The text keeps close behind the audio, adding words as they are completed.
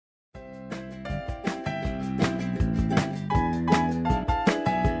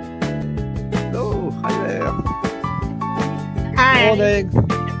Morning.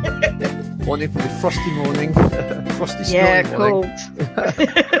 Morning for the frosty morning. Frosty snowy morning. Cold.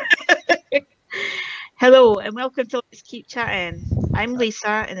 Hello and welcome to Let's Keep Chatting. I'm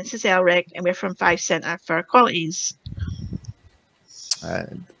Lisa and this is Elric and we're from Fife Centre for Qualities.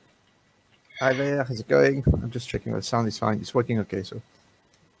 And hi there, how's it going? I'm just checking the sound is fine. It's working okay, so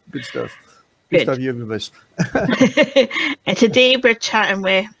good stuff. Good stuff you're with us. And today we're chatting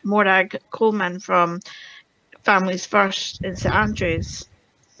with Morag Colman from Families First in St Andrews.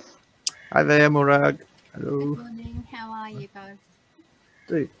 Hi there, Morag. Hello. Good morning. How are you both?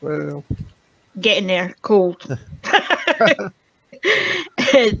 Doing well. Getting there, cold. The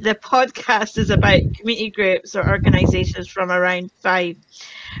podcast is about community groups or organisations from around Fife.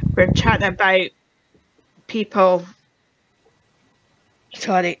 We're chatting about people.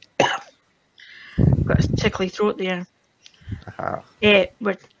 Sorry, got a tickly throat there.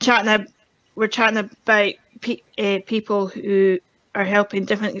 We're chatting about people who are helping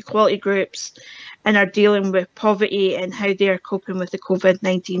different equality groups and are dealing with poverty and how they are coping with the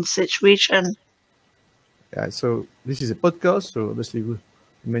COVID-19 situation. Yeah, so this is a podcast, so obviously we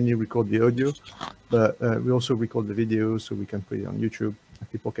mainly record the audio, but we also record the video so we can put it on YouTube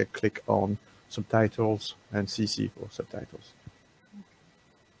and people can click on subtitles and CC for subtitles.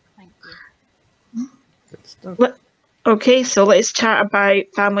 Thank you. Good stuff. Okay, so let's chat about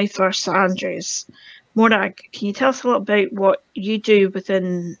Family First St Andrews. Morag, can you tell us a little about what you do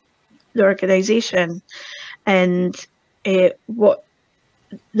within the organisation and what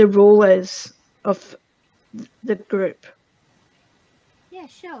the role is of the group? Yeah,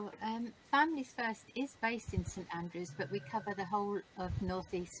 sure. Families First is based in St Andrews, but we cover the whole of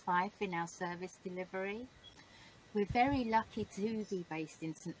North East Fife in our service delivery. We're very lucky to be based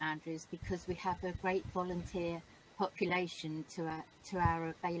in St Andrews because we have a great volunteer population to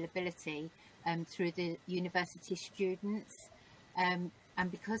our availability through the university students. And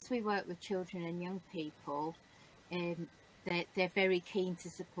because we work with children and young people, they're very keen to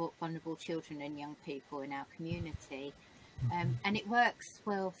support vulnerable children and young people in our community. And it works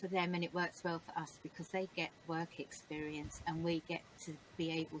well for them and it works well for us because they get work experience and we get to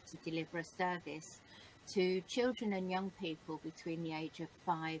be able to deliver a service to children and young people between the age of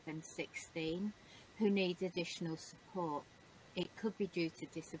 5 and 16 who need additional support. It could be due to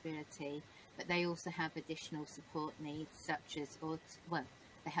disability, but they also have additional support needs such as,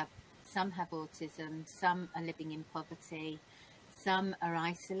 some have autism, some are living in poverty, some are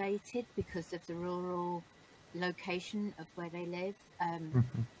isolated because of the rural location of where they live.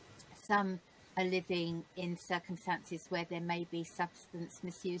 Some are living in circumstances where there may be substance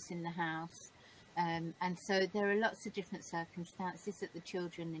misuse in the house. And so there are lots of different circumstances that the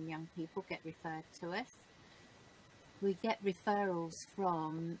children and young people get referred to us. We get referrals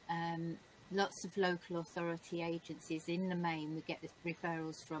from lots of local authority agencies. In the main, we get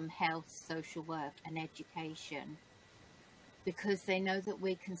referrals from health, social work and education because they know that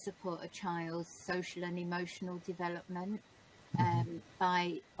we can support a child's social and emotional development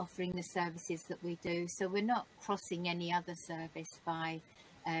by offering the services that we do. So we're not crossing any other service by,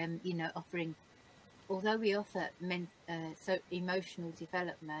 offering, although we offer emotional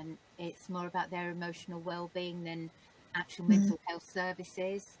development, it's more about their emotional well-being than actual mental health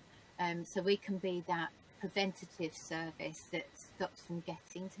services. So we can be that preventative service that stops them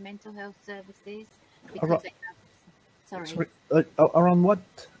getting to mental health services because they have. Sorry. Around what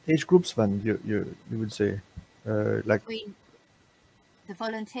age groups then you would say? Like between the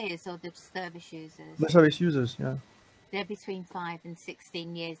volunteers or the service users? The service users, yeah. They're between 5 and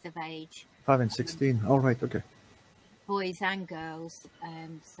 16 years of age. 5 and 16. All right, okay. Boys and girls.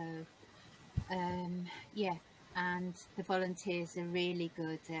 Yeah. And the volunteers are really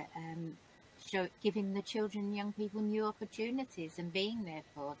good at giving the children and young people new opportunities and being there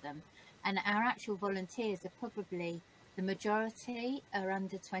for them. And our actual volunteers are probably, the majority are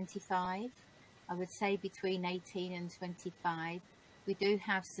under 25. I would say between 18 and 25. We do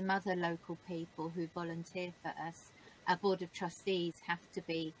have some other local people who volunteer for us. Our board of trustees have to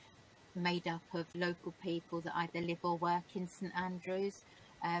be made up of local people that either live or work in St Andrews.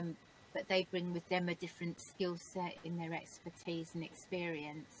 But they bring with them a different skill set in their expertise and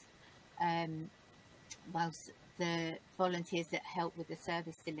experience. Whilst the volunteers that help with the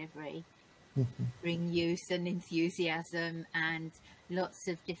service delivery bring youth and enthusiasm and lots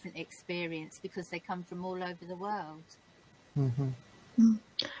of different experience because they come from all over the world.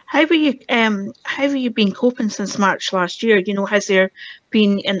 How have you been coping since March last year? You know, has there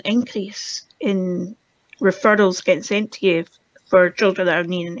been an increase in referrals getting sent to you for children that are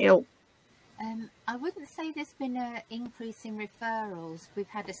needing help? I wouldn't say there's been an increase in referrals. We've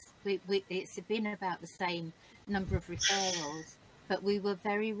had it's been about the same number of referrals. but we were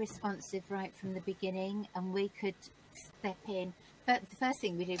very responsive right from the beginning, and we could step in. But the first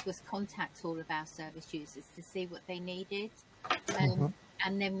thing we did was contact all of our service users to see what they needed.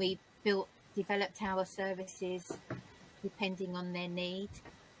 And then we developed our services depending on their need.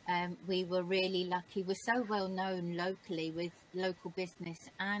 We were really lucky. We're so well known locally with local business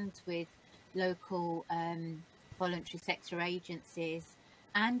and with local voluntary sector agencies,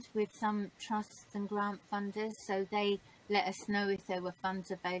 and with some trusts and grant funders. So they let us know if there were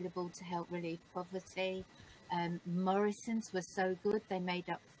funds available to help relieve poverty. Morrison's was so good. They made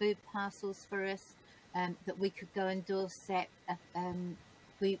up food parcels for us that we could go and doorstep.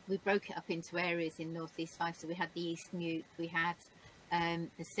 We broke it up into areas in North East Fife. So we had the East Mute, we had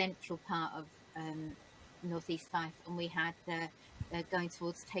the central part of North East Fife, and we had going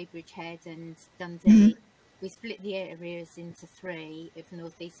towards Taybridge Head and Dundee. We split the areas into 3 of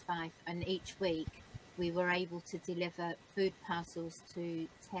North East Fife, and each week we were able to deliver food parcels to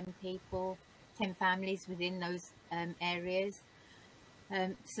 10 people, 10 families within those areas.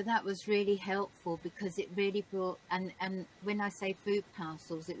 So that was really helpful, because it really brought, and when I say food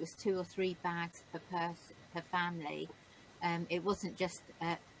parcels, it was 2 or 3 bags per person, per family. It wasn't just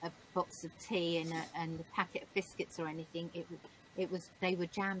a box of tea and a packet of biscuits or anything. They were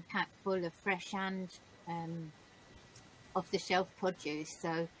jam packed full of fresh and off the shelf produce.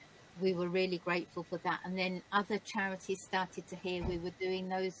 So we were really grateful for that. And then other charities started to hear we were doing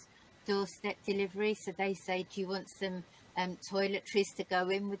those doorstep deliveries. So they say, do you want some toiletries to go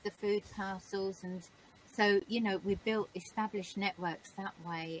in with the food parcels? And so, you know, we established networks that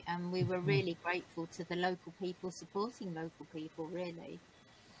way, and we were really grateful to the local people supporting local people, really.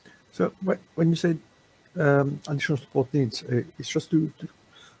 So when you say additional support needs, it's just to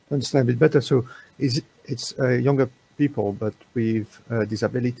understand a bit better. So it's younger people, but with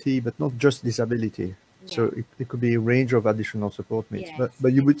disability, but not just disability. Yeah. So it could be a range of additional support needs. Yes.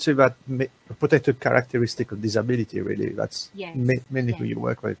 But you would say that a protected characteristic of disability, really, that's mainly who you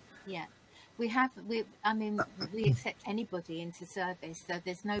work with. Yeah. We accept anybody into service, so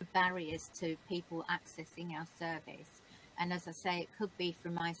there's no barriers to people accessing our service. And as I say, it could be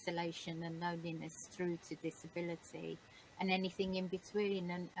from isolation and loneliness through to disability and anything in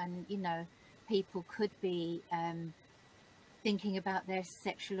between. And you know, people could be thinking about their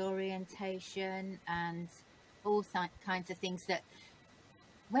sexual orientation and all kinds of things that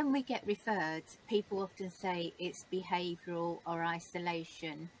when we get referred, people often say it's behavioural or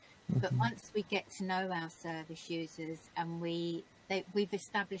isolation. But once we get to know our service users and we've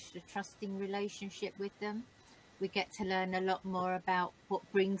established a trusting relationship with them, we get to learn a lot more about what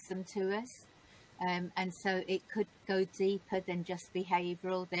brings them to us. And so it could go deeper than just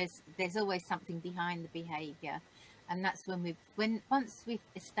behavioural. There's always something behind the behaviour. And that's once we've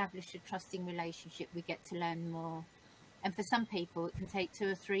established a trusting relationship, we get to learn more. And for some people, it can take 2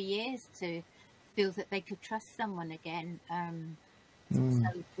 or 3 years to feel that they could trust someone again.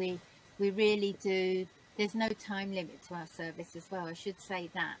 So we really do. There's no time limit to our service as well. I should say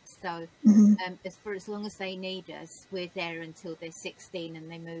that. So as long as they need us, we're there until they're 16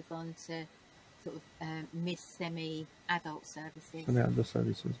 and they move on to sort of semi-adult services. Semi-adult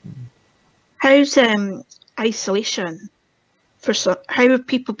services. How's isolation? How have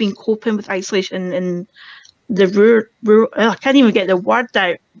people been coping with isolation in the rural? I can't even get the word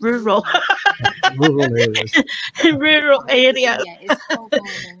out. Rural. Rural areas. Rural areas. Yeah, it's cold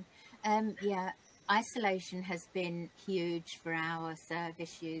morning. Yeah, isolation has been huge for our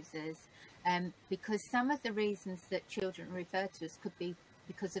service users, because some of the reasons that children refer to us could be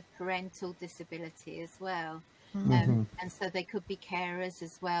because of parental disability as well. And so they could be carers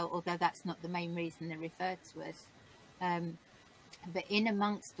as well, although that's not the main reason they're referred to us. But in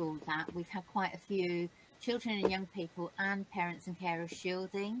amongst all that, we've had quite a few children and young people and parents and carers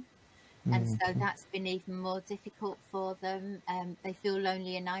shielding. And so that's been even more difficult for them. They feel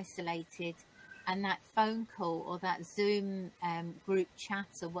lonely and isolated. And that phone call or that Zoom group chat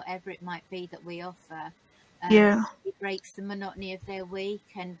or whatever it might be that we offer, it breaks the monotony of their week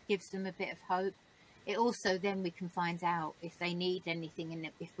and gives them a bit of hope. It also then we can find out if they need anything and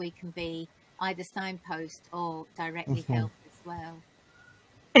if we can be either signpost or directly help as well.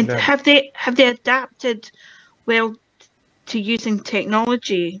 And have they adapted well to using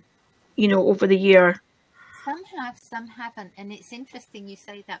technology, you know, over the year? Some have, some haven't. And it's interesting you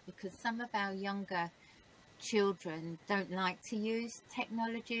say that, because some of our younger children don't like to use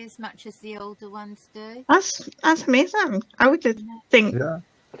technology as much as the older ones do. That's amazing. I would think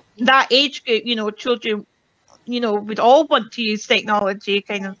that age group, you know, children, you know, would all want to use technology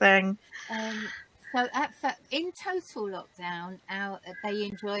kind of thing. So in total lockdown, they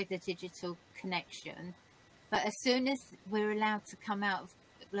enjoyed the digital connection. But as soon as we're allowed to come out of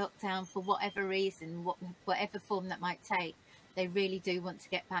lockdown for whatever reason, whatever form that might take, they really do want to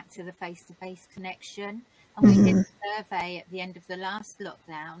get back to the face-to-face connection. And we did a survey at the end of the last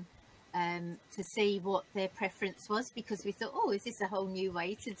lockdown to see what their preference was, because we thought, oh, is this a whole new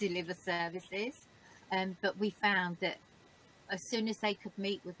way to deliver services? But we found that as soon as they could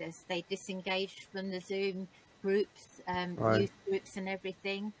meet with us, they disengaged from the Zoom groups, youth groups and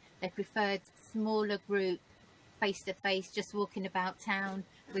everything. They preferred smaller group, face-to-face, just walking about town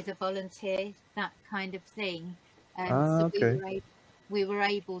with a volunteer, that kind of thing. So we were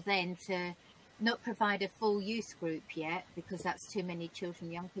able then to not provide a full youth group yet, because that's too many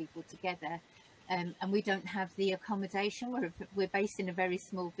children, young people together. And we don't have the accommodation. We're based in a very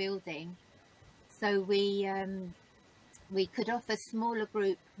small building. So we could offer smaller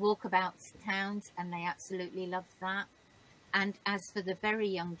group walkabouts towns, and they absolutely loved that. And as for the very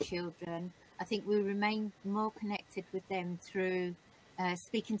young children, I think we remain more connected with them through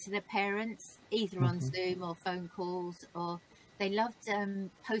speaking to their parents, either on Zoom or phone calls, or they loved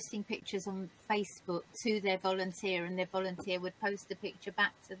posting pictures on Facebook to their volunteer, and their volunteer would post a picture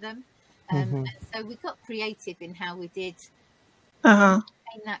back to them. And so we got creative in how we did maintain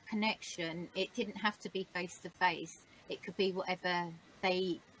that connection. It didn't have to be face-to-face. It could be whatever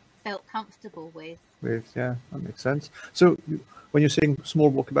they felt comfortable with. Yeah, that makes sense. So when you're saying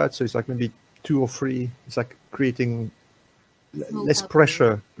small walkabouts, so it's like maybe 2 or 3, it's like creating less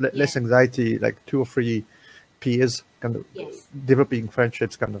pressure, less anxiety, like 2 or 3 peers, kind of developing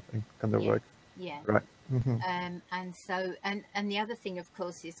friendships, kind of thing, work. Yeah. Right. And so, and the other thing, of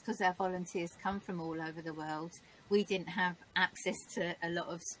course, is because our volunteers come from all over the world, we didn't have access to a lot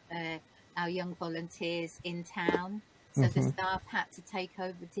of our young volunteers in town. So the staff had to take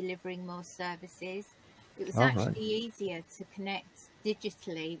over delivering more services. It was actually easier to connect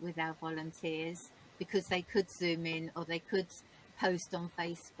digitally with our volunteers, because they could Zoom in or they could post on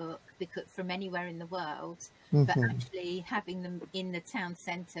Facebook from anywhere in the world. But actually having them in the town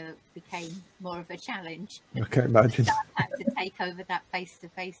centre became more of a challenge. Okay, imagine. The staff had to take over that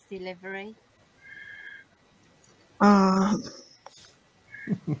face-to-face delivery. The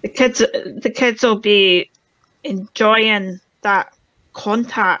kids will be enjoying that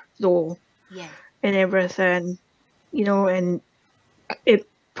contact though, and everything, you know, and it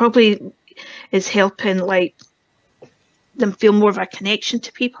probably is helping like them feel more of a connection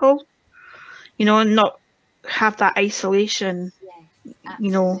to people, you know, and not have that isolation.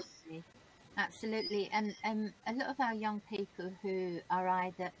 You know. Absolutely. And a lot of our young people who are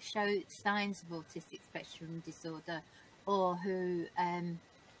either show signs of autistic spectrum disorder or who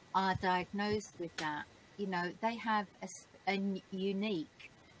are diagnosed with that, you know, they have a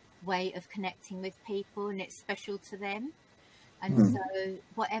unique way of connecting with people, and it's special to them. And so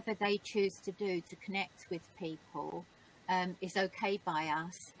whatever they choose to do to connect with people is okay by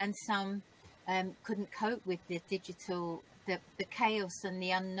us. And some couldn't cope with the digital, the chaos and the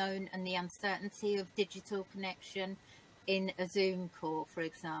unknown and the uncertainty of digital connection in a Zoom call, for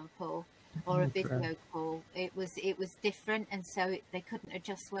example, or a video call. It was different, and so they couldn't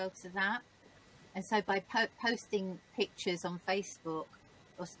adjust well to that. And so by posting pictures on Facebook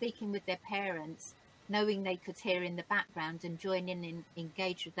or speaking with their parents, knowing they could hear in the background and join in and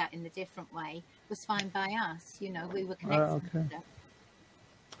engage with that in a different way was fine by us. You know, we were connected.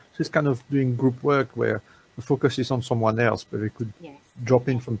 So it's kind of doing group work where the focus is on someone else, but it could drop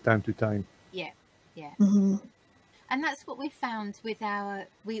in from time to time. And that's what we found with our,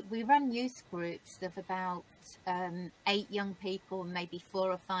 we run youth groups of about 8 young people, maybe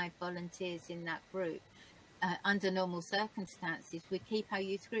 4 or 5 volunteers in that group. Under normal circumstances, we keep our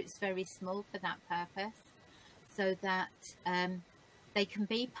youth groups very small for that purpose, so that they can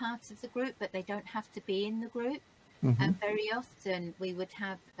be part of the group, but they don't have to be in the group. And very often we would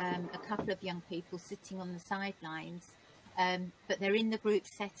have a couple of young people sitting on the sidelines, but they're in the group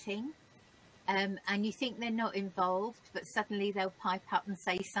setting. And you think they're not involved, but suddenly they'll pipe up and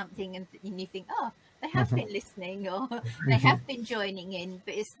say something, and you think, oh, they have been listening, or they have been joining in,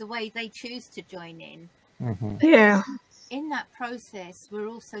 but it's the way they choose to join in. In that process, we're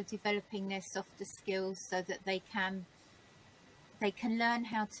also developing their softer skills so that they can learn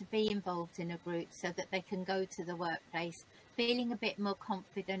how to be involved in a group, so that they can go to the workplace feeling a bit more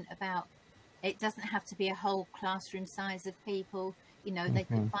confident about it. Doesn't have to be a whole classroom size of people. You know, they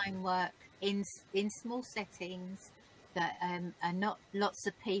can find work in small settings that are not lots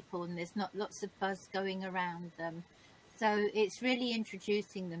of people, and there's not lots of buzz going around them. So it's really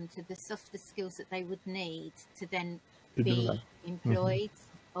introducing them to the softer skills that they would need to then be employed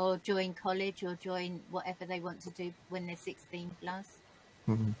or join college or join whatever they want to do when they're 16 plus.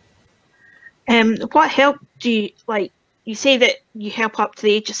 What help do you like? You say that you help up to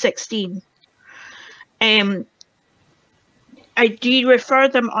the age of 16. Do you refer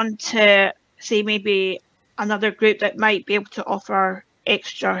them onto, say, maybe another group that might be able to offer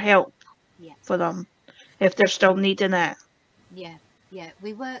extra help for them if they're still needing it? Yeah,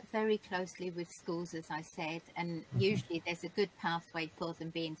 we work very closely with schools, as I said, and usually there's a good pathway for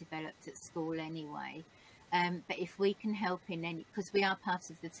them being developed at school anyway. But if we can help in any, because we are part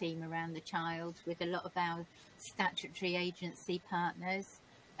of the team around the child with a lot of our statutory agency partners,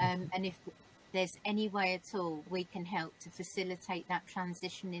 and if there's any way at all we can help to facilitate that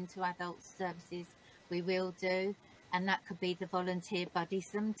transition into adult services, we will do. And that could be the volunteer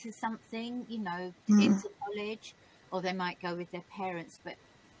buddies them to something, into college, or they might go with their parents. But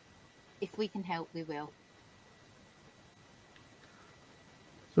if we can help, we will.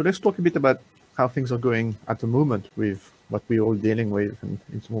 So let's talk a bit about how things are going at the moment with what we're all dealing with, and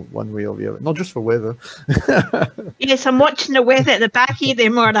in one way or the other, not just for weather. Yes, I'm watching the weather at the back here there,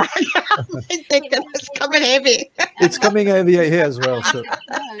 Morag. I think that it's coming heavy. It's coming heavy here as well.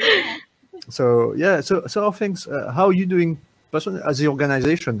 So how things? How are you doing personally as the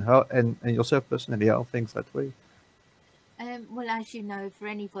organization? How and yourself personally? How are things that way? Well, as you know, for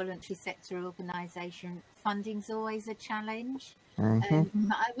any voluntary sector organisation, funding's always a challenge.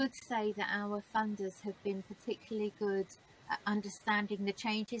 But I would say that our funders have been particularly good at understanding the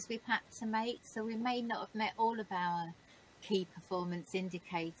changes we've had to make. So we may not have met all of our key performance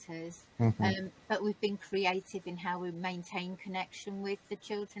indicators, but we've been creative in how we maintain connection with the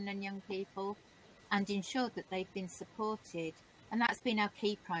children and young people and ensured that they've been supported. And that's been our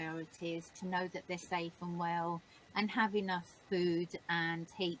key priority, is to know that they're safe and well and have enough food and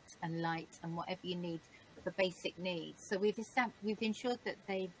heat and light and whatever you need for basic needs. So we've ensured that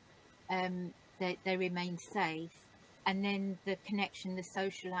they remain safe, and then the connection, the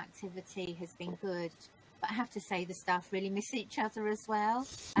social activity has been good. But I have to say the staff really miss each other as well.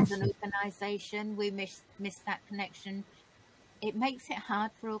 As an organisation, we miss that connection. It makes it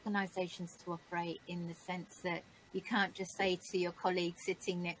hard for organisations to operate in the sense that you can't just say to your colleague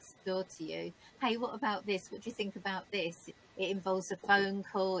sitting next door to you, hey, what about this? What do you think about this? It involves a phone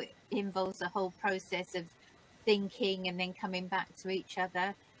call. It involves a whole process of thinking and then coming back to each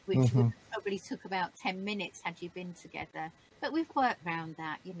other, which would probably took about 10 minutes had you been together. But we've worked around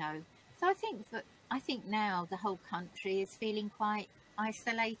that, So I think now the whole country is feeling quite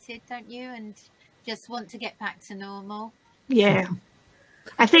isolated, don't you? And just want to get back to normal. Yeah.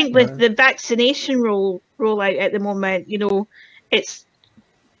 I think with the vaccination rollout at the moment, it's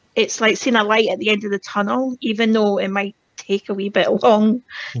like seeing a light at the end of the tunnel, even though it might take a wee bit long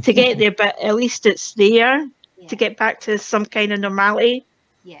to get there, but at least it's there to get back to some kind of normality.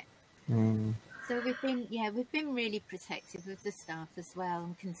 Yeah. So we've been really protective of the staff as well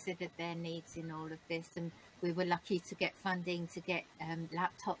and considered their needs in all of this. And we were lucky to get funding to get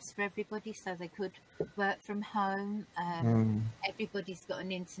laptops for everybody so they could work from home. Everybody's got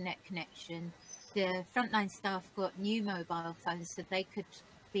an internet connection. The frontline staff got new mobile phones so they could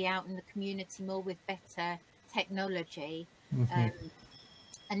be out in the community more with better technology.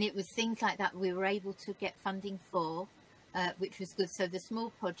 And it was things like that we were able to get funding for, which was good. So the small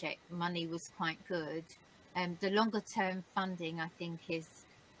project money was quite good. The longer term funding, I think, it's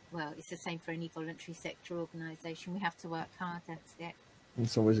the same for any voluntary sector organisation. We have to work hard at it.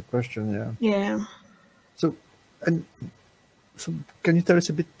 It's always a question, yeah. Yeah. So can you tell us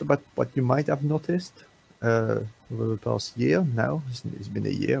a bit about what you might have noticed over the past year now? It's been a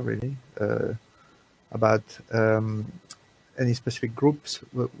year, really, about any specific groups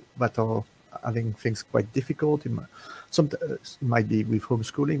that are having things quite difficult. It might be with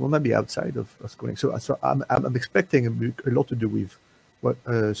homeschooling or maybe outside of schooling. So I'm expecting a lot to do with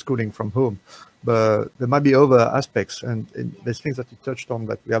schooling from home, but there might be other aspects, and there's things that you touched on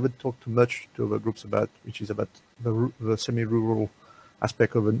that we haven't talked too much to other groups about, which is about the semi-rural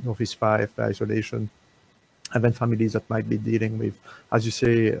aspect of the North East Fife, the isolation, and then families that might be dealing with, as you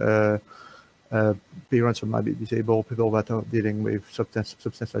say, parents who might be disabled, people that are dealing with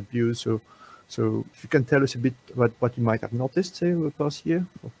substance abuse. So if you can tell us a bit about what you might have noticed, say, over the past year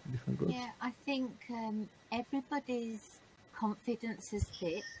for different groups. Yeah, I think everybody's confidence has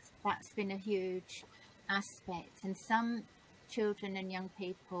dipped. That's been a huge aspect. And some children and young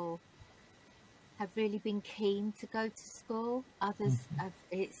people have really been keen to go to school. Others,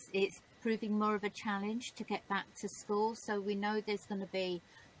 it's proving more of a challenge to get back to school. So we know there's going to be,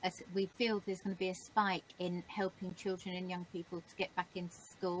 we feel there's going to be a spike in helping children and young people to get back into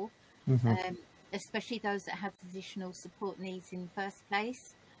school, especially those that have additional support needs in the first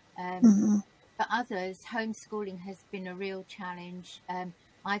place. For others, homeschooling has been a real challenge.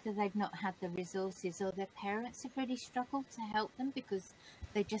 either they've not had the resources or their parents have really struggled to help them because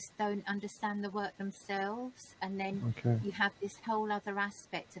they just don't understand the work themselves. And then you have this whole other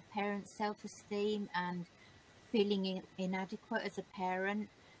aspect of parents' self-esteem and feeling inadequate as a parent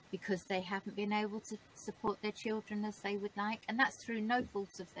because they haven't been able to support their children as they would like. And that's through no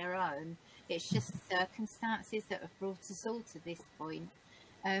fault of their own. It's just circumstances that have brought us all to this point.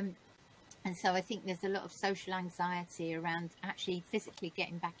 And so I think there's a lot of social anxiety around actually physically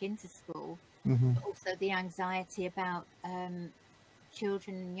getting back into school, but also the anxiety about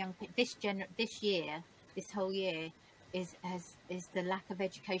children and young people. This whole year is the lack of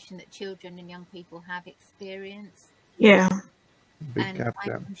education that children and young people have experienced. Yeah. And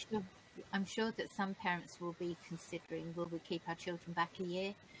I'm sure that some parents will be considering, will we keep our children back a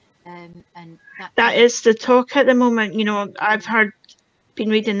year? And that is the talk at the moment. You know, I've been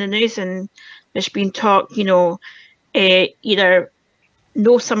reading the news, and there's been talk, you know, either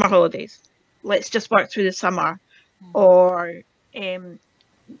no summer holidays, let's just work through the summer, or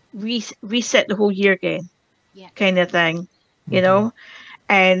reset the whole year again, kind of thing, you know.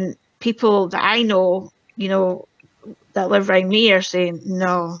 And people that I know, you know, that live around me are saying,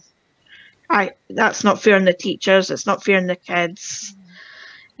 no, that's not fair on the teachers, it's not fair on the kids,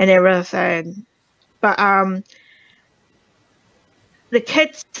 and everything. But the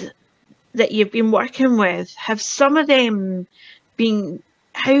kids that you've been working with, have some of them been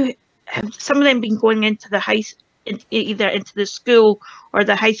going into the either into the school or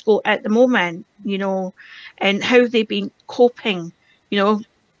the high school at the moment, you know, and how they've been coping, you know,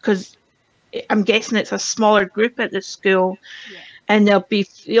 because I'm guessing it's a smaller group at the school, and they'll be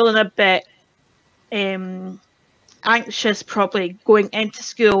feeling a bit anxious probably going into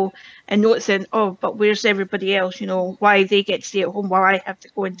school and noticing, oh, but where's everybody else, you know, why they get to stay at home while I have to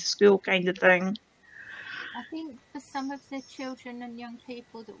go into school, kind of thing. I think for some of the children and young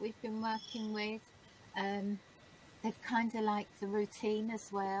people that we've been working with, they've kind of liked the routine as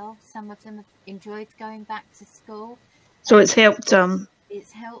well. Some of them have enjoyed going back to school. So it's helped them.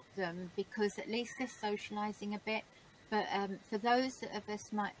 It's helped them because at least they're socialising a bit. But for those of us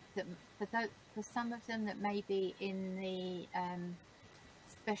for some of them that may be in the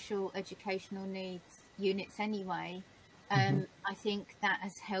special educational needs units anyway, I think that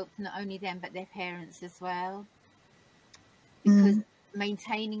has helped not only them but their parents as well, because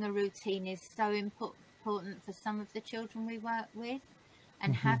maintaining a routine is so important for some of the children we work with,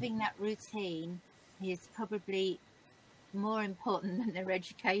 and having that routine is probably more important than their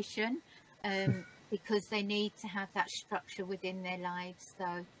education, because they need to have that structure within their lives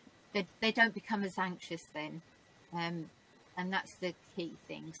so they don't become as anxious then, and that's the key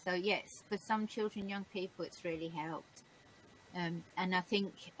thing. So yes, for some children, young people, it's really helped, and I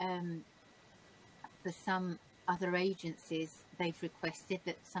think for some other agencies, they've requested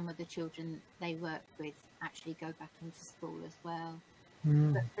that some of the children they work with actually go back into school as well.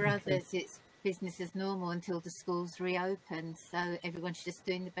 But for others, it's business as normal until the schools reopen. So everyone's just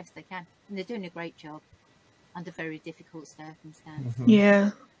doing the best they can, and they're doing a great job under very difficult circumstances.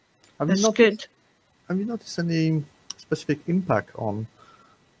 Yeah, that's good. Have you noticed any specific impact on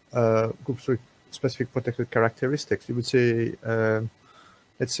groups with specific protected characteristics? You would say,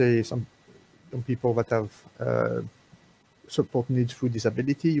 let's say some people that have support needs through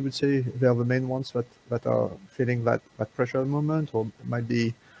disability, you would say they are the main ones that are feeling that pressure at the moment, or it might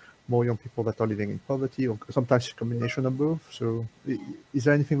be more young people that are living in poverty, or sometimes a combination of both. So is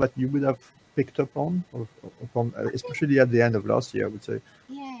there anything that you would have picked up on, or especially at the end of last year, I would say?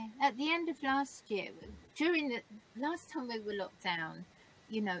 Yeah, at the end of last year, during the last time we were locked down,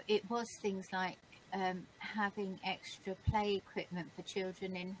 you know, it was things like having extra play equipment for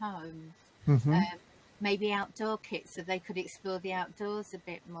children in homes, maybe outdoor kits so they could explore the outdoors a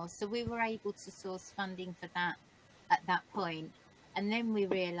bit more. So we were able to source funding for that at that point. And then we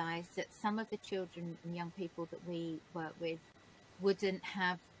realised that some of the children and young people that we work with wouldn't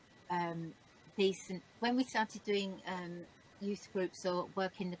have decent... When we started doing youth groups or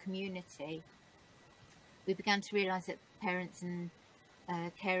work in the community, we began to realise that parents and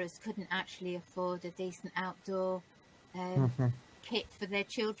carers couldn't actually afford a decent outdoor kit for their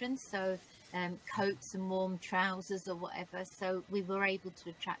children. So coats and warm trousers or whatever. So we were able to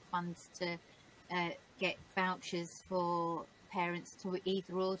attract funds to get vouchers for parents to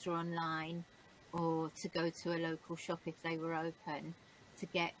either order online or to go to a local shop if they were open, to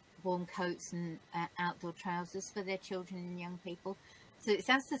get warm coats and outdoor trousers for their children and young people. So it's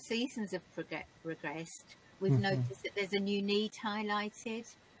as the seasons have progressed, we've noticed that there's a new need highlighted.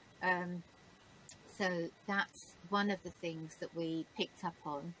 So that's one of the things that we picked up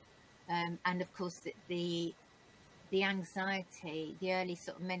on. And of course, the the anxiety, the early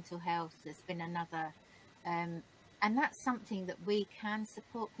sort of mental health has been another, and that's something that we can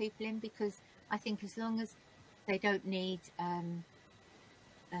support people in, because I think as long as they don't need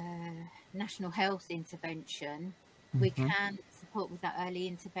national health intervention, we can support with that early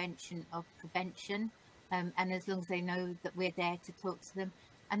intervention of prevention, and as long as they know that we're there to talk to them.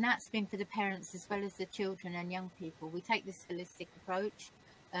 And that's been for the parents as well as the children and young people. We take this holistic approach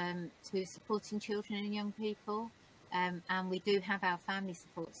to supporting children and young people, and we do have our family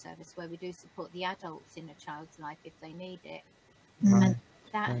support service where we do support the adults in a child's life if they need it. And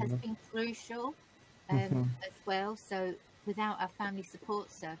that has been crucial as well. So without our family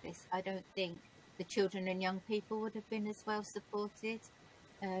support service, I don't think the children and young people would have been as well supported,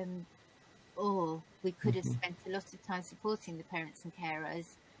 or we could have spent a lot of time supporting the parents and carers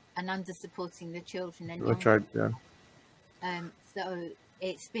and under supporting the children and young people. So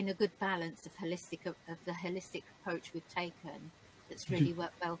it's been a good balance of the holistic approach we've taken that's really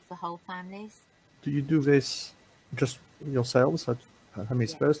worked well for whole families. Do you do this just yourselves at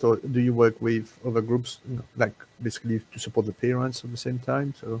Hamis First, or do you work with other groups, like basically to support the parents at the same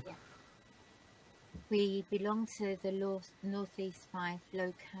time? So we belong to the North East Fife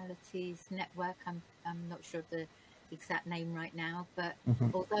Localities Network. I'm not sure of the exact name right now, but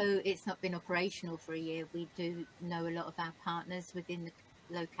although it's not been operational for a year, we do know a lot of our partners within the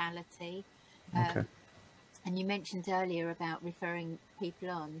locality. And you mentioned earlier about referring people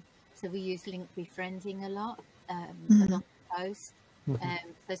on, so we use link befriending a lot along the coast.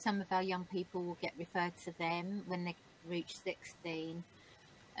 So some of our young people will get referred to them when they reach 16,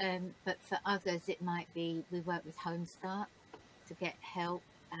 but for others it might be we work with Home Start to get help,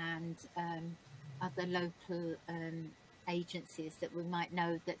 and other local agencies that we might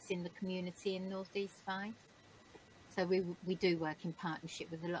know that's in the community in North East Fife. So we do work in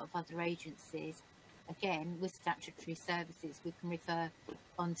partnership with a lot of other agencies. Again, with statutory services, we can refer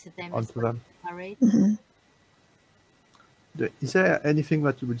onto them. Is there anything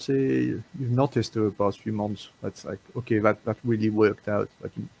that you would say you've noticed over the past few months that's like, okay, that really worked out?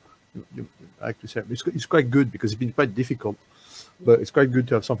 That you like to say it's quite good, because it's been quite difficult, but it's quite good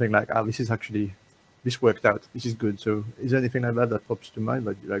to have something like, this worked out, this is good. So is there anything like that pops to mind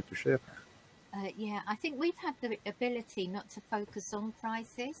that you'd like to share? Yeah, I think we've had the ability not to focus on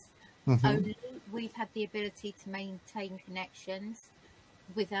crisis only. We've had the ability to maintain connections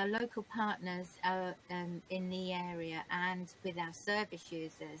with our local partners in the area and with our service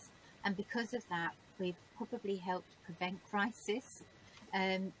users, and because of that we've probably helped prevent crisis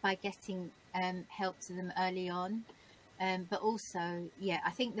by getting help to them early on, but also I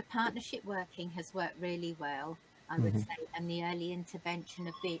think the partnership working has worked really well, I would say, and the early intervention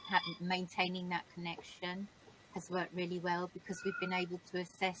of maintaining that connection has worked really well, because we've been able to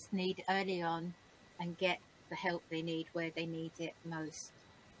assess need early on and get the help they need where they need it most,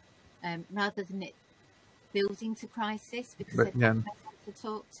 rather than it building to crisis because they've got no one to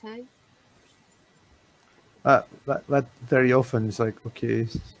talk to. That very often is like, okay,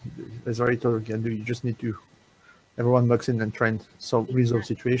 as I told you, you just need to, everyone works in and try and resolve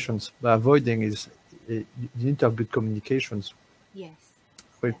situations. But avoiding is, you need to have good communications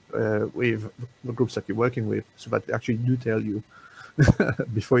with the groups that you're working with, so that they actually do tell you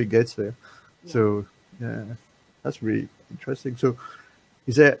before it gets there. So that's really interesting. So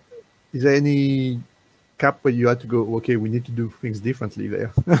is there any cap where you had to go, okay, we need to do things differently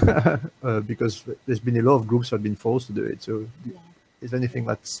there? Because there's been a lot of groups that have been forced to do it. So is there anything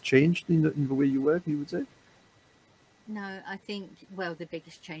that's changed in the way you work, you would say? No, I think, well, the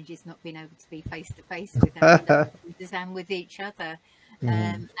biggest change is not being able to be face-to-face with our users and with each other.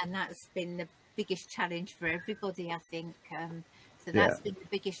 And that's been the biggest challenge for everybody, I think. So that's been the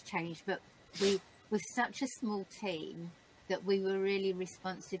biggest change. But we were such a small team that we were really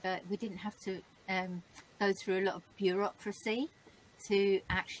responsive. We didn't have to go through a lot of bureaucracy to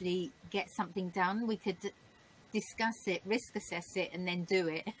actually get something done. We could discuss it, risk assess it, and then do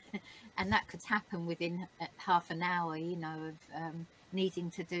it. And that could happen within half an hour, of needing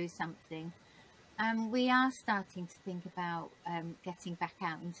to do something. We are starting to think about getting back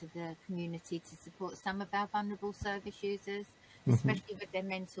out into the community to support some of our vulnerable service users, especially with their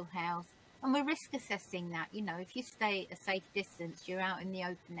mental health. And we're risk assessing that. If you stay at a safe distance, you're out in the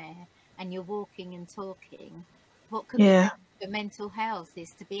open air and you're walking and talking, what could be for mental health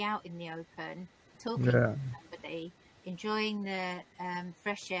is to be out in the open, talking to somebody, enjoying the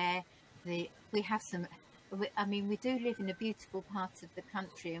fresh air. We do live in a beautiful part of the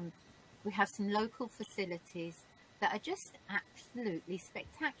country, and we have some local facilities that are just absolutely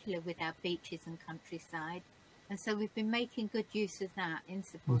spectacular with our beaches and countryside. And so we've been making good use of that in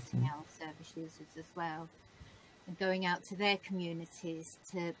supporting our service users as well. going out to their communities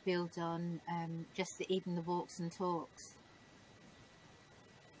to build on even the walks and talks.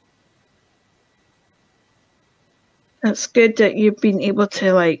 It's good that you've been able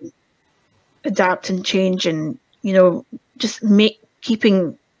to like adapt and change, and just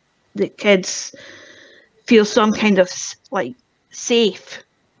keeping the kids feel some kind of like safe,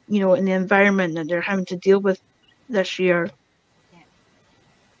 in the environment that they're having to deal with this year. Yeah,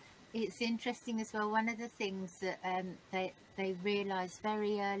 it's interesting as well. One of the things that they realised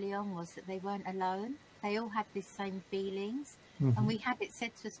very early on was that they weren't alone. They all had the same feelings, and we had it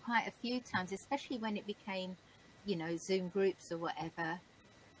said to us quite a few times, especially when it became, Zoom groups or whatever.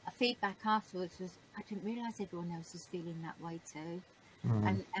 A feedback afterwards was, I didn't realise everyone else was feeling that way too.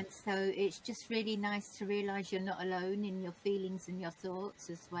 And so it's just really nice to realise you're not alone in your feelings and your thoughts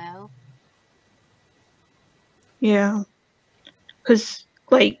as well. Yeah, because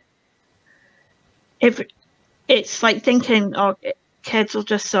like if it's like thinking, oh, kids will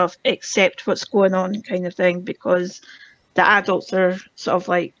just sort of accept what's going on kind of thing, because the adults are sort of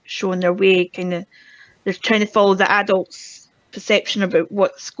like showing their way, kind of they're trying to follow the adults' perception about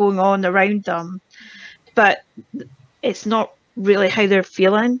what's going on around them, but it's not really how they're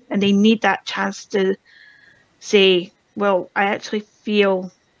feeling, and they need that chance to say, well, I actually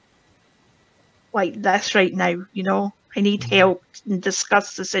feel like this right now, I need help, and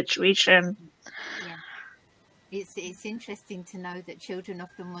discuss the situation. Yeah, it's interesting to know that children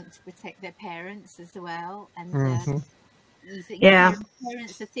often want to protect their parents as well, and you think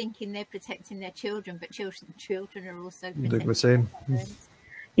parents are thinking they're protecting their children, but children are also protecting the same. their parents.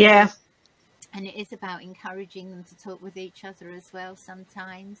 Yeah. And it is about encouraging them to talk with each other as well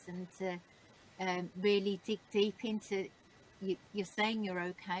sometimes, and to really dig deep into, you're saying you're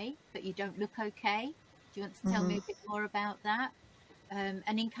okay, but you don't look okay. Do you want to tell me a bit more about that? And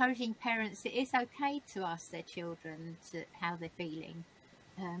encouraging parents, it is okay to ask their children how they're feeling.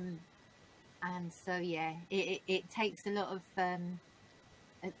 And so, yeah, it takes a lot of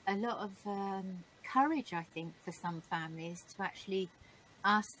courage, I think, for some families to actually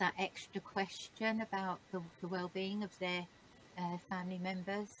ask that extra question about the well-being of their family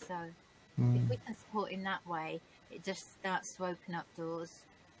members. So if we can support in that way, it just starts to open up doors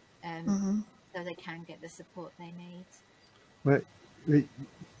so they can get the support they need. Well, I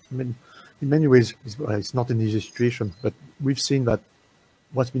mean, in many ways, it's not an easy situation, but we've seen that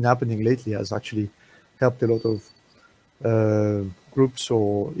what's been happening lately has actually helped a lot of groups,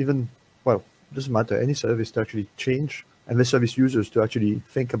 or even, well, it doesn't matter, any service to actually change, and the service users to actually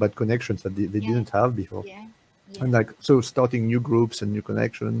think about connections that they didn't have before. Yeah. And like, so starting new groups and new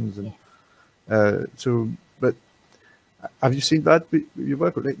connections. And but have you seen that you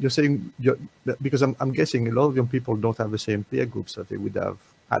work? You're saying, because I'm guessing a lot of young people don't have the same peer groups that they would have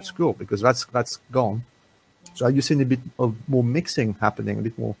at school, because that's gone. So are you seeing a bit of more mixing happening, a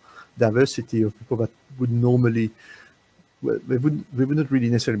bit more diversity of people that would normally, they wouldn't really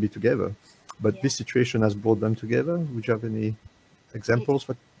necessarily be together, but this situation has brought them together? Would you have any examples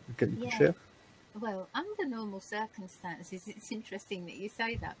that you could share? Well, under normal circumstances, it's interesting that you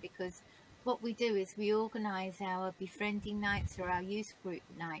say that, because what we do is we organise our befriending nights or our youth group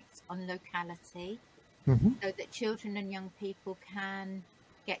nights on locality, so that children and young people can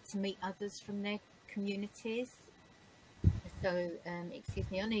get to meet others from their communities. So,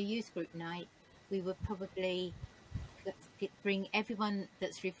 on a youth group night, we would probably bring everyone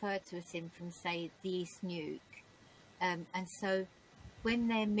that's referred to us in from, say, the East Nuke. And so when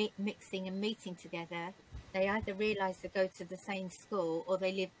they're mixing and meeting together, they either realise they go to the same school, or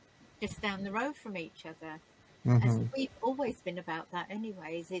they live just down the road from each other. And so we've always been about that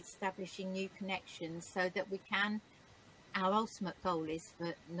anyways, establishing new connections, so that we can, our ultimate goal is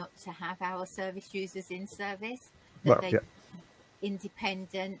for not to have our service users in service, that they're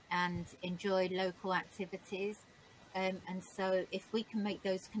independent and enjoy local activities. And so if we can make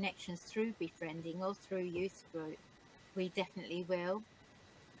those connections through befriending or through youth group, we definitely will.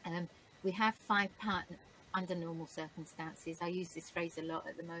 We have 5 partners under normal circumstances. I use this phrase a lot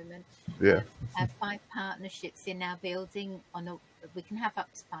at the moment. Have 5 partnerships in our building. We can have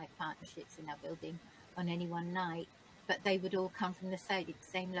up to 5 partnerships in our building on any one night, but they would all come from the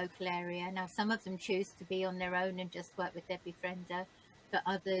same local area. Now, some of them choose to be on their own and just work with their befriender, but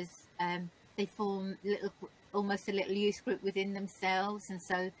others, they form almost a little youth group within themselves, and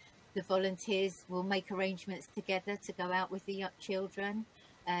so the volunteers will make arrangements together to go out with the young children.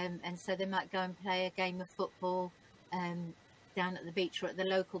 And so they might go and play a game of football down at the beach or at the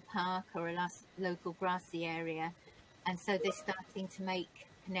local park or a local grassy area. And so they're starting to make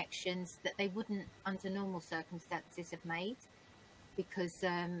connections that they wouldn't under normal circumstances have made, because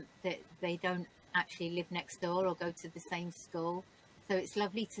they don't actually live next door or go to the same school. So it's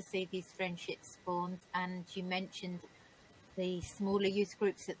lovely to see these friendships formed. And you mentioned the smaller youth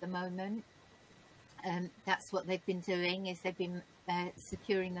groups at the moment. That's what they've been doing, is they've been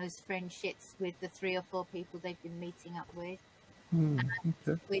securing those friendships with the 3 or 4 people they've been meeting up with.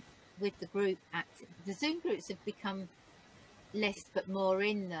 Okay. With the group the Zoom groups have become less but more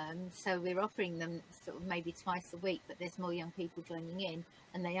in them, so we're offering them sort of maybe twice a week, but there's more young people joining in,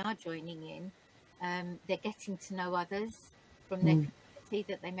 and they are joining in. They're getting to know others from their community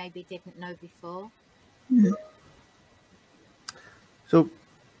that they maybe didn't know before. So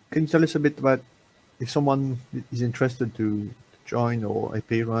can you tell us a bit about, if someone is interested to join, or a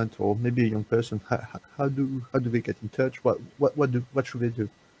parent, or maybe a young person, how do they get in touch? What should they do?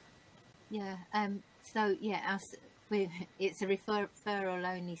 Yeah. So yeah, it's a referral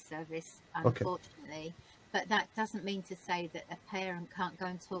only service, unfortunately. But that doesn't mean to say that a parent can't go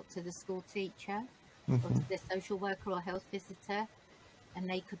and talk to the school teacher or to the social worker or health visitor, and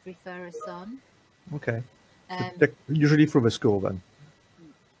they could refer us on. Okay. So usually through the school then?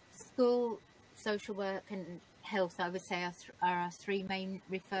 School, social work and health, I would say, are our 3 main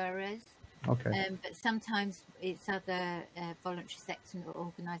referrers. Okay. But sometimes it's other voluntary sector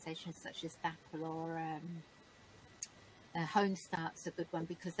organisations such as DAPL or Home Start's a good one,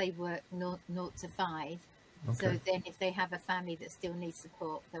 because they work 0 to 5. Okay. So then if they have a family that still needs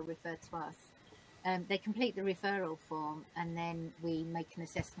support, they'll refer to us. They complete the referral form, and then we make an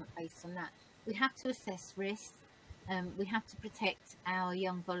assessment based on that. We have to assess risk. We have to protect our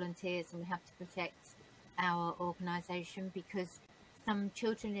young volunteers, and we have to protect our organisation, because some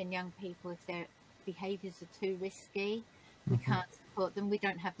children and young people, if their behaviours are too risky, we can't support them. We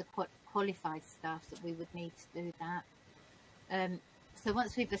don't have the qualified staff that we would need to do that. So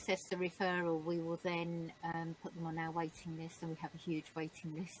once we've assessed the referral, we will then put them on our waiting list, and we have a huge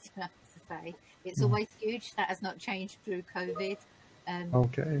waiting list, I have to say. It's always huge. That has not changed through COVID.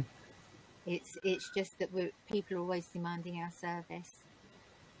 Okay. It's just that people are always demanding our service.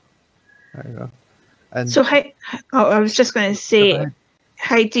 There you go. And so I was just going to say,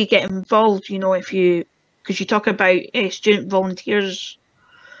 how do you get involved? Because you talk about student volunteers.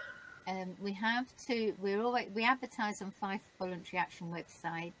 We advertise on Fife Voluntary Action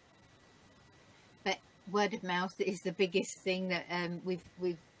website, but word of mouth is the biggest thing that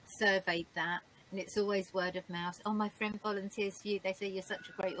we've surveyed that, and it's always word of mouth. Oh, my friend volunteers for you. They say you're such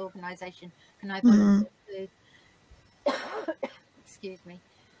a great organisation. Can I volunteer too? Excuse me.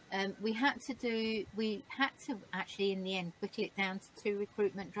 We had to actually in the end whittle it down to 2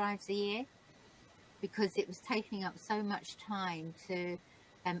 recruitment drives a year, because it was taking up so much time to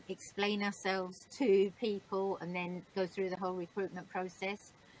explain ourselves to people and then go through the whole recruitment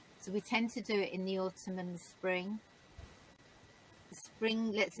process. So we tend to do it in the autumn and the spring. The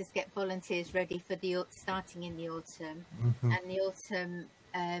spring lets us get volunteers ready for starting in the autumn, and the autumn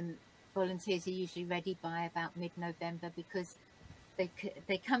volunteers are usually ready by about mid-November, because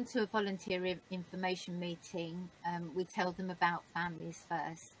they come to a volunteer information meeting. We tell them about families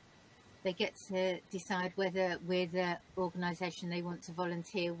first. They get to decide whether we're the organisation they want to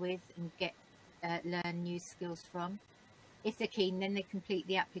volunteer with and learn new skills from. If they're keen, then they complete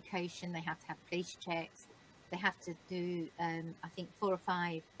the application. They have to have police checks. They have to do, I think, 4 or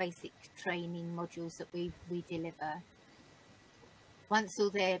 5 basic training modules that we deliver. Once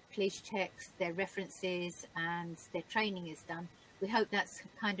all their police checks, their references and their training is done, we hope that's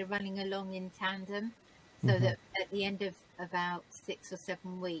kind of running along in tandem, so that at the end of about 6 or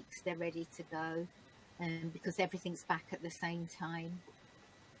 7 weeks, they're ready to go, because everything's back at the same time.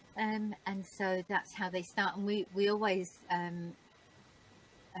 And so that's how they start. And we always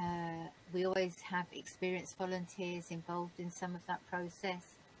have experienced volunteers involved in some of that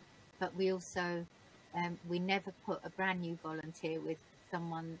process, but we also we never put a brand new volunteer with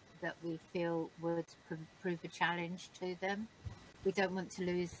someone that we feel would prove a challenge to them. We don't want to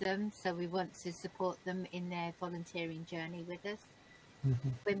lose them, so we want to support them in their volunteering journey with us.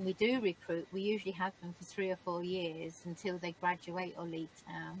 When we do recruit, we usually have them for 3 or 4 years until they graduate or leave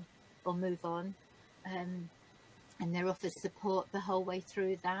town or move on, and they're offered support the whole way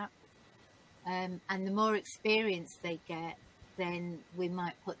through that. And the more experience they get, then we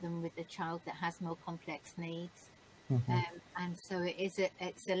might put them with a child that has more complex needs. And so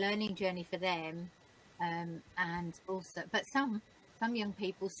it's a learning journey for them, and also, but some young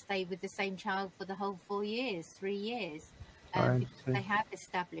people stay with the same child for the whole 4 years, 3 years, because they have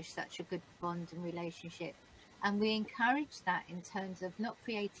established such a good bond and relationship. And we encourage that in terms of not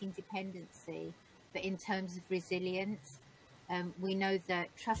creating dependency, but in terms of resilience. We know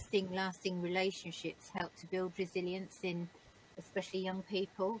that trusting, lasting relationships help to build resilience in especially young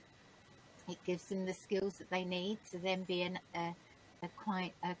people. It gives them the skills that they need to then be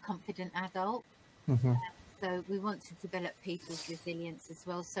quite a confident adult. So we want to develop people's resilience as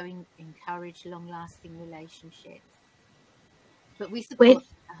well, so encourage long-lasting relationships. But we support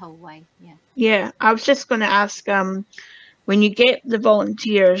the whole way, yeah. Yeah, I was just going to ask, when you get the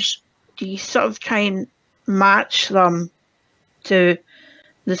volunteers, do you sort of try and match them to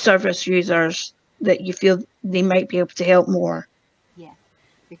the service users that you feel they might be able to help more? Yeah,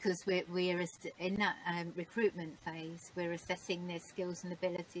 because we're in that recruitment phase, we're assessing their skills and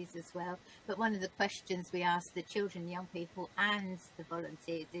abilities as well. But one of the questions we ask the children, young people and the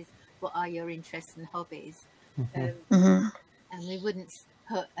volunteers is, what are your interests and hobbies? And we wouldn't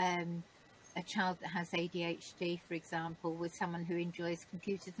put a child that has ADHD, for example, with someone who enjoys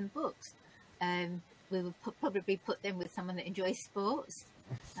computers and books. We would probably put them with someone that enjoys sports,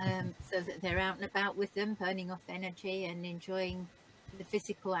 so that they're out and about with them, burning off energy and enjoying the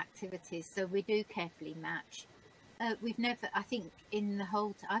physical activities. So we do carefully match. We've never, I think in the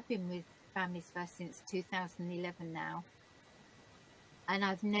whole, I've been with Families First since 2011 now, and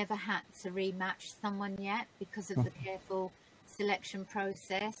I've never had to rematch someone yet because of the careful selection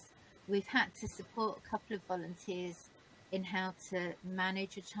process. We've had to support a couple of volunteers in how to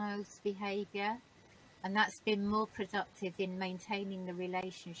manage a child's behaviour, and that's been more productive in maintaining the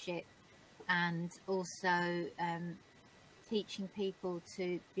relationship and also teaching people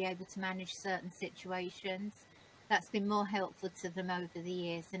to be able to manage certain situations. That's been more helpful to them over the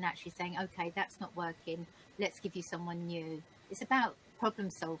years than actually saying, okay, that's not working, let's give you someone new. It's about problem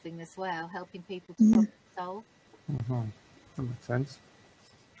solving as well, helping people to problem solve. That makes sense.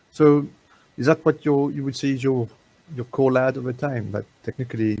 So is that what you would say is your core lad over time? But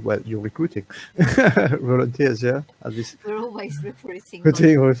technically, well, you're recruiting volunteers, yeah? At least we're always recruiting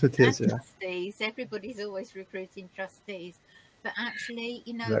volunteers, yeah. Trustees. Everybody's always recruiting trustees. But actually,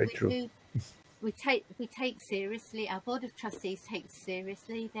 you know, we take seriously, our board of trustees takes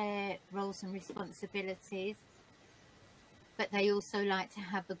seriously their roles and responsibilities, but they also like to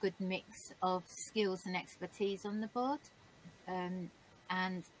have a good mix of skills and expertise on the board.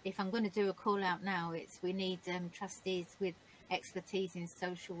 And if I'm going to do a call out now, we need trustees with expertise in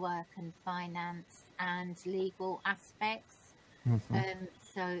social work and finance and legal aspects.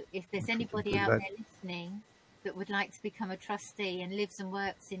 So if there's anybody out there listening that would like to become a trustee and lives and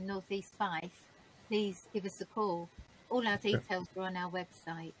works in North East Fife, please give us a call. All our details are on our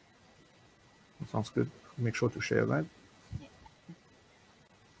website. That sounds good. Make sure to share that.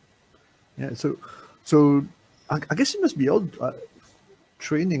 Yeah. So I guess it must be odd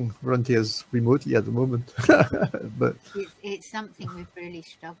training volunteers remotely at the moment, but it's something we've really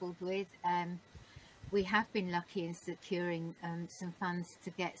struggled with. We have been lucky in securing some funds to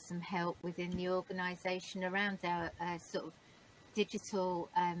get some help within the organisation around our sort of digital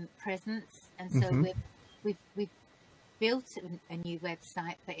presence, and so we've built a new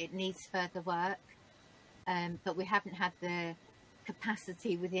website, but it needs further work. But we haven't had the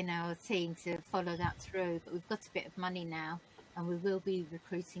capacity within our team to follow that through. But we've got a bit of money now, and we will be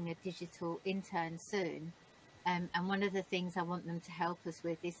recruiting a digital intern soon. And one of the things I want them to help us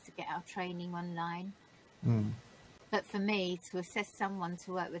with is to get our training online. But for me, to assess someone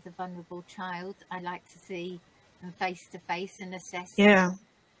to work with a vulnerable child, I like to see them face to face and assess. Yeah.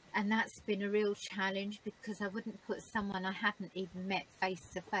 And that's been a real challenge, because I wouldn't put someone I hadn't even met face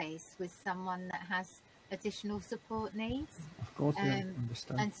to face with someone that has additional support needs. Of course, yeah,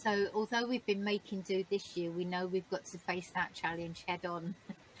 understand. And so although we've been making do this year, we know we've got to face that challenge head on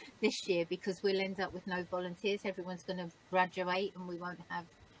this year, because we'll end up with no volunteers. Everyone's going to graduate, and we won't have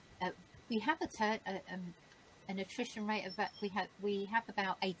we have an attrition rate of we have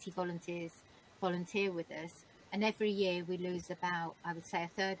about 80 volunteers volunteer with us, and every year we lose about, I would say, a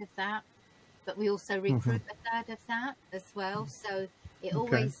third of that, but we also recruit a third of that as well. So it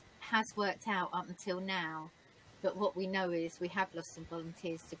always has worked out up until now. But what we know is we have lost some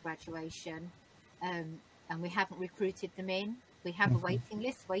volunteers to graduation, and we haven't recruited them in. We have a waiting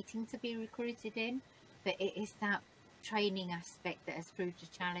list waiting to be recruited in, but it is that training aspect that has proved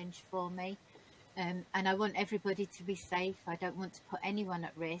a challenge for me. And I want everybody to be safe. I don't want to put anyone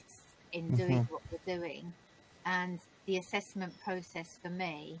at risk in doing what we're doing. And the assessment process for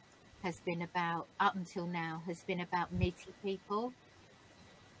me has been about, up until now, has been about meeting people.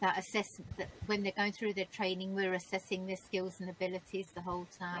 That assessment, that when they're going through their training, we're assessing their skills and abilities the whole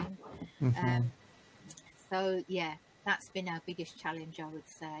time. So yeah, that's been our biggest challenge, I would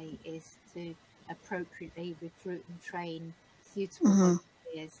say, is to appropriately recruit and train suitable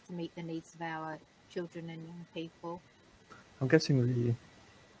volunteers to meet the needs of our children and young people. I'm guessing the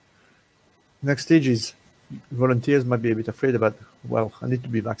next stage is volunteers might be a bit afraid about, well, I need to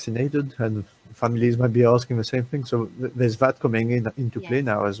be vaccinated, and families might be asking the same thing. So there's that coming into play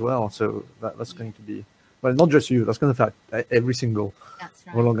now as well. So that's going to be, well, not just you, that's going to affect every single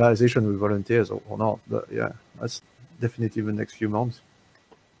organization with volunteers or not. But yeah, that's definitely the next few months.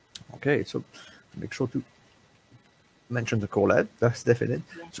 Okay, so make sure to mention the call ad. That's definite.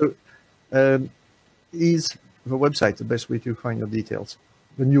 Yeah. So is the website the best way to find your details?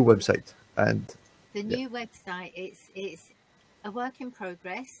 The new website and the new website, it's a work in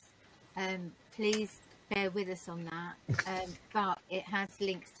progress. Please bear with us on that. But it has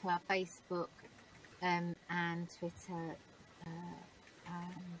links to our Facebook and Twitter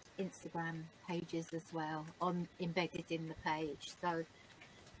and Instagram pages as well, embedded in the page. So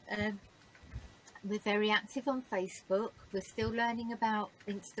we're very active on Facebook. We're still learning about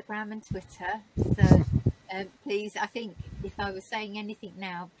Instagram and Twitter. So please, I think if I was saying anything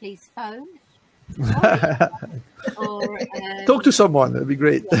now, please phone. Or talk to someone. That'd be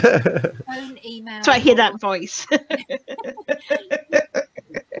great. Yeah. Phone, email. So I hear that voice.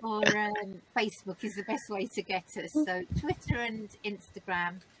 Or Facebook is the best way to get us. So Twitter and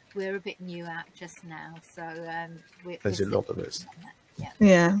Instagram, we're a bit new at just now. So there's a lot of this.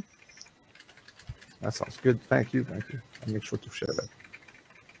 Yeah. That sounds good. Thank you. I'll make sure to share that.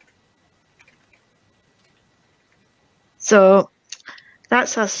 So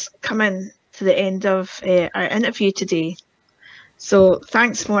that's us coming to the end of our interview today. So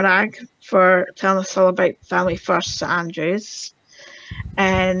thanks, Morag, for telling us all about Family First St Andrews.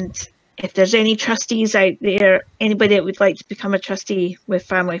 And if there's any trustees out there, anybody that would like to become a trustee with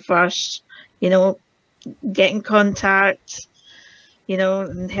Family First, get in contact,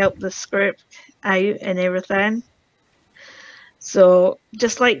 and help this group out and everything. So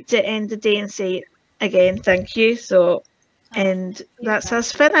just like to end the day and say again, thank you. So, and that's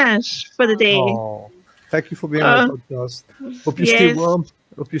us finished for the day. Oh, thank you for being on the podcast. Hope you stay warm.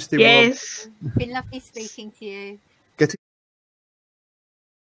 Yes. It's been lovely speaking to you.